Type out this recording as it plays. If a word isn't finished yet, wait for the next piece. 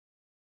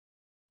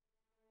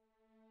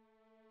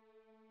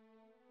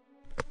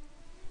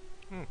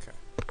Okay,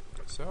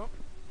 so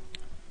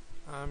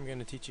I'm going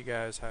to teach you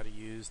guys how to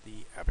use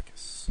the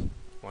Abacus.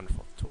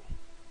 Wonderful tool.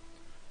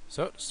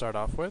 So to start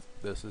off with,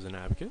 this is an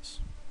Abacus,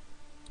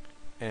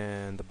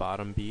 and the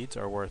bottom beads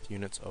are worth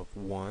units of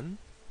 1.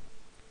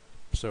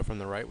 So from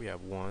the right we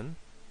have 1,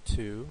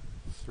 2,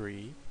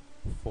 3,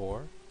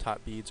 4.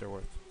 Top beads are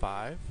worth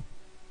 5.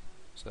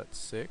 So that's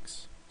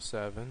 6,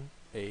 7,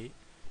 8,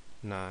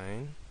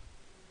 9.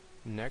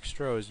 Next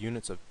row is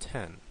units of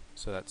 10.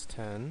 So that's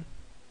 10.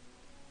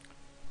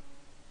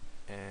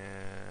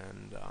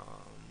 And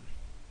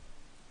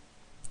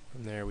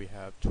from there we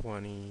have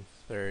 20,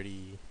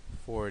 30,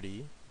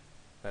 40.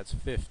 That's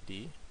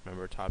 50.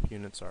 Remember, top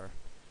units are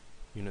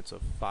units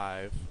of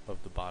 5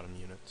 of the bottom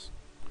units.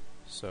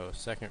 So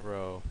second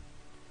row,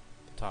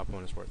 the top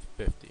one is worth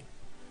 50.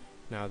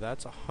 Now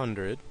that's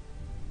 100,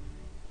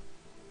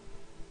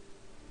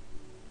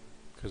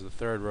 because the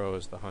third row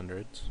is the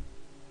hundreds.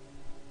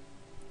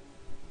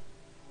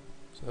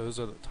 So those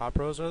are the top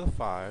rows are the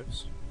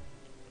 5s,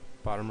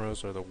 bottom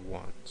rows are the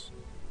 1s.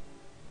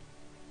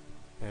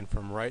 And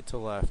from right to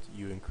left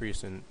you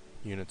increase in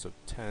units of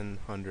 10,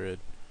 100,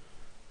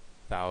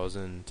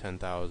 1,000,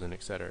 10,000,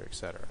 etc.,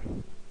 etc.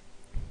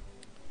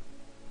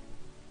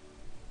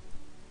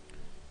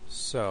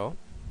 So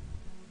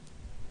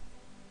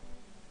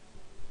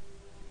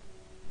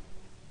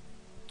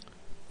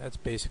that's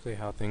basically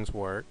how things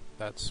work.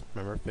 That's,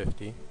 remember,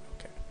 50.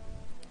 Okay.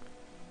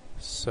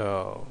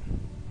 So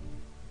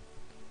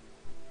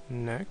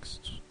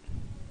next,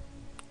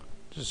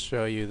 just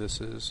show you this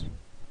is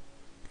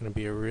going to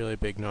be a really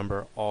big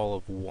number, all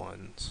of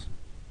 1s.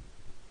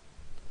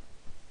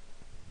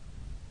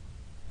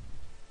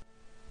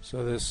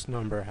 So this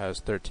number has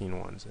 13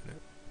 1s in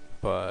it,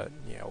 but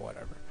yeah,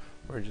 whatever.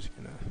 We're just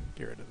going to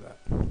get rid of that.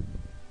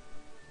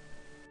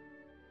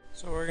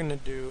 So we're going to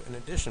do an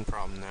addition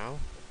problem now,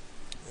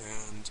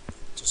 and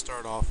to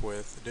start off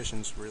with,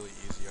 addition's really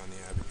easy on the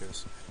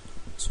Abacus.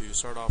 To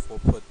start off, we'll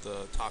put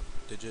the top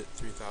digit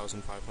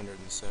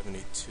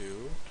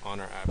 3,572 on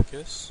our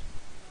Abacus.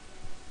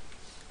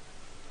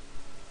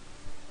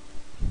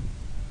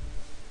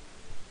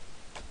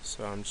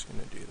 So I'm just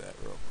going to do that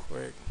real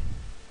quick.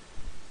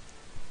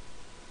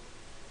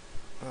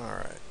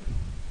 Alright.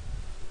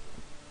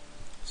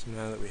 So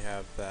now that we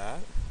have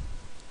that,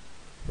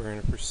 we're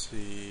going to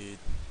proceed,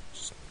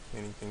 just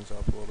cleaning things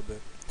up a little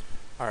bit.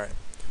 Alright,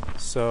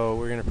 so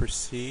we're going to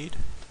proceed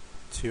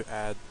to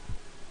add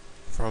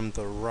from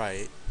the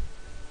right.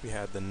 We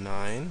had the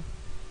 9.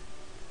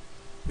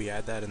 We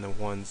add that in the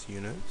 1s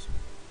units.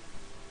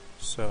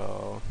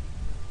 So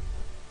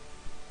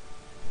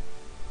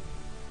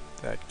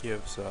that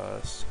gives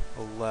us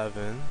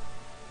 11.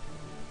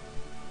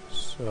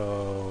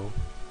 So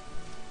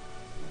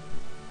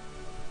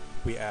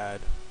we add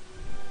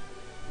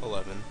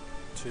 11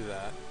 to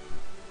that,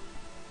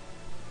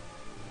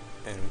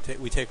 and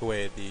we take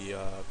away the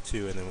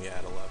 2, and then we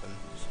add 11.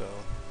 So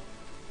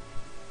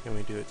then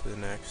we do it to the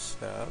next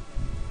step,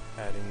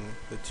 adding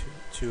the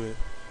 2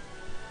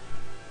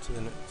 to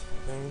the next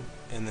thing,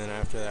 and then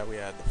after that we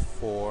add the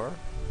 4.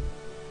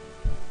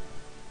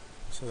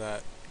 So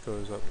that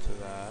goes up to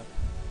that,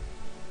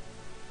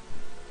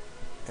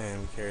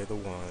 and we carry the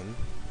 1,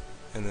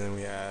 and then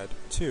we add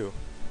 2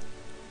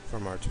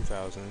 from our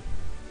 2,000.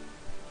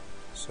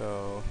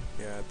 So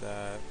we add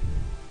that,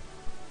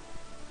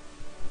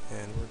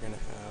 and we're going to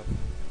have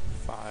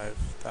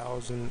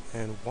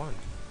 5,001.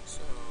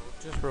 So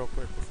just real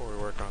quick before we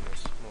work on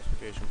this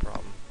multiplication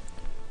problem,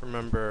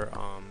 remember,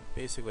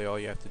 basically all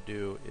you have to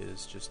do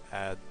is just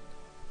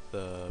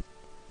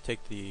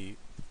take the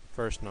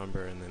first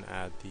number and then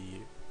add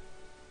the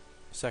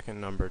second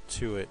number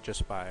to it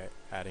just by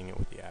adding it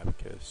with the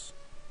Abacus,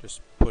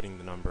 just putting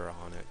the number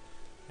on it,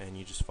 and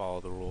you just follow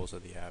the rules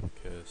of the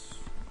Abacus,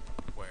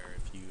 where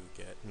if you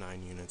get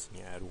 9 units and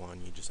you add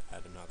 1, you just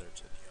add another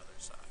to the other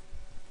side.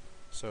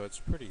 So it's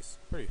pretty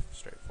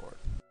straightforward.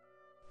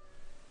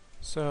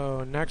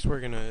 So next we're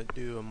going to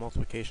do a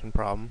multiplication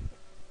problem,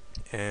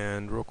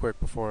 and real quick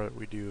before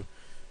we do,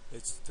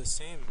 it's the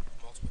same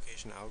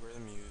multiplication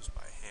algorithm used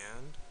by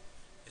hand.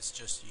 It's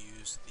just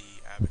use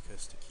the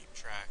Abacus to keep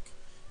track.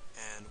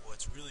 And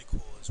what's really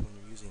cool is when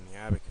you're using the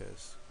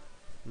Abacus,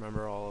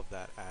 remember all of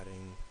that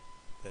adding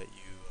that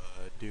you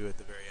do at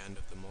the very end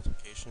of the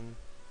multiplication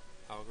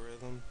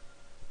algorithm,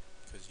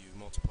 because you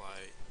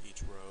multiply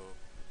each row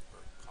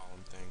or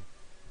column thing,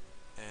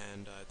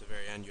 and at the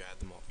very end you add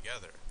them all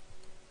together.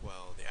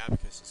 Well, the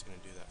Abacus is going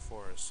to do that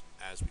for us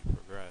as we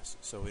progress,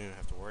 so we don't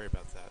have to worry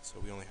about that. So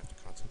we only have to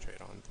concentrate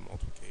on the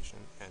multiplication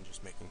and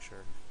just making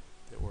sure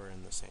that we're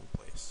in the same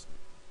place,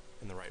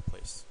 in the right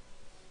place.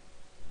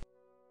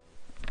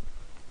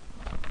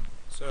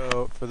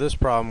 So for this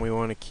problem, we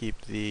want to keep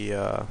the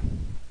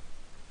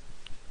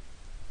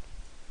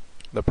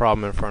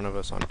problem in front of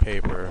us on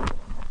paper,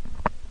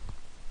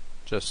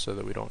 just so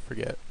that we don't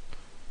forget.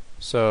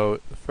 So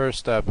the first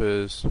step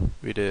is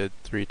we did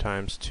 3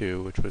 times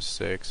 2, which was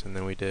 6, and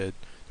then we did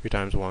 3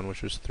 times 1,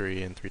 which was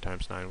 3, and 3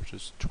 times 9, which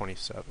is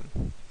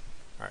 27.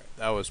 Alright,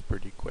 that was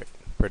pretty quick,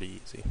 pretty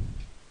easy.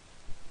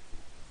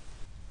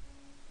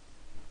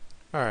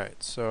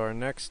 Alright, so our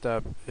next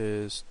step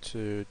is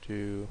to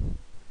do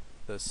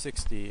the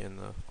 60 in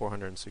the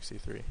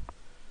 463.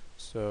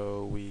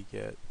 So we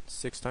get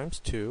 6 times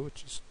 2,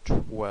 which is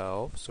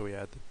 12, so we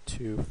add the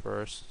 2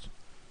 first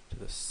to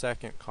the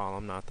second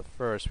column, not the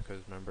first, because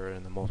remember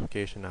in the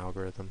multiplication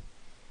algorithm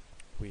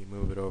we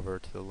move it over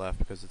to the left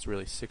because it's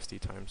really 60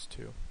 times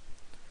 2.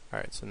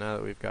 Alright, so now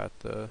that we've got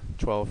the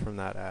 12 from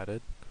that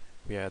added,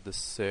 we add the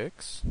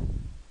 6,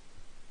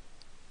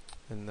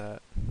 and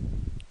that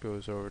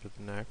goes over to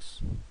the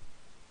next.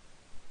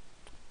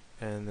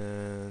 And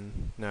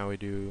then now we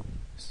do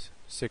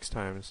 6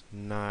 times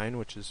 9,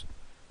 which is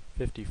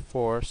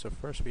 54. So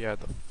first we add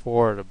the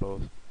 4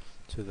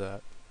 to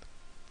that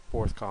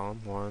fourth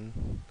column.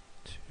 1,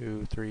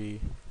 2,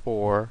 3,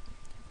 4.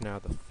 Now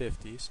the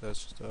 50. So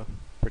that's just a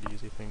pretty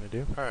easy thing to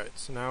do. Alright,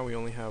 so now we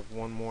only have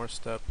one more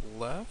step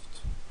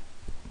left,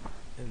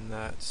 and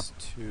that's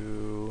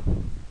to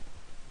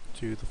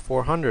do the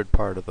 400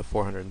 part of the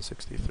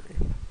 463.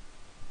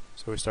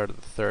 So we start at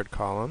the third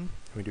column,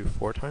 and we do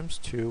 4 times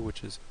 2,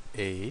 which is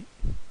 8.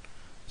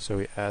 So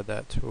we add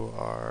that to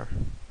our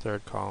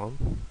third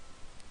column.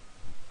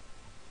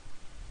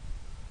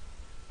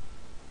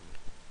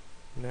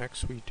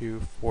 Next we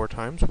do 4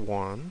 times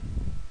 1.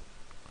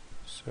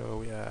 So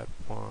we add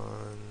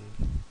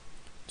 1,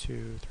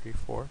 2, 3,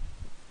 4.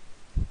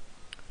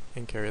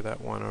 And carry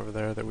that 1 over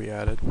there that we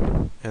added.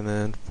 And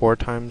then 4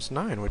 times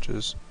 9, which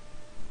is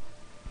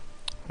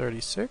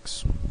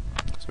 36.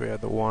 So we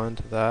add the 1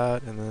 to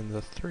that, and then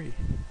the 3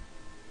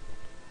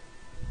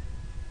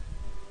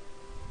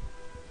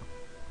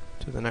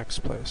 to the next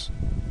place.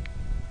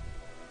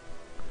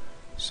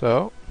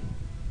 So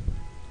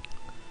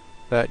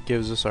that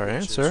gives us our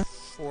answer.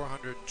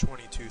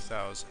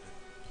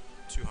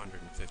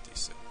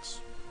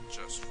 422,256.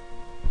 Just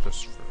for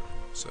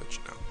so that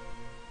you know.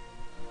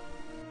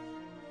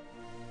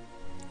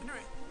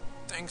 Anyway,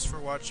 thanks for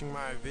watching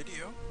my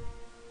video.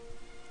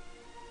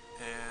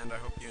 And I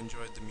hope you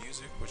enjoyed the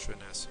music, which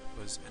was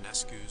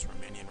Enescu's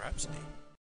Romanian Rhapsody.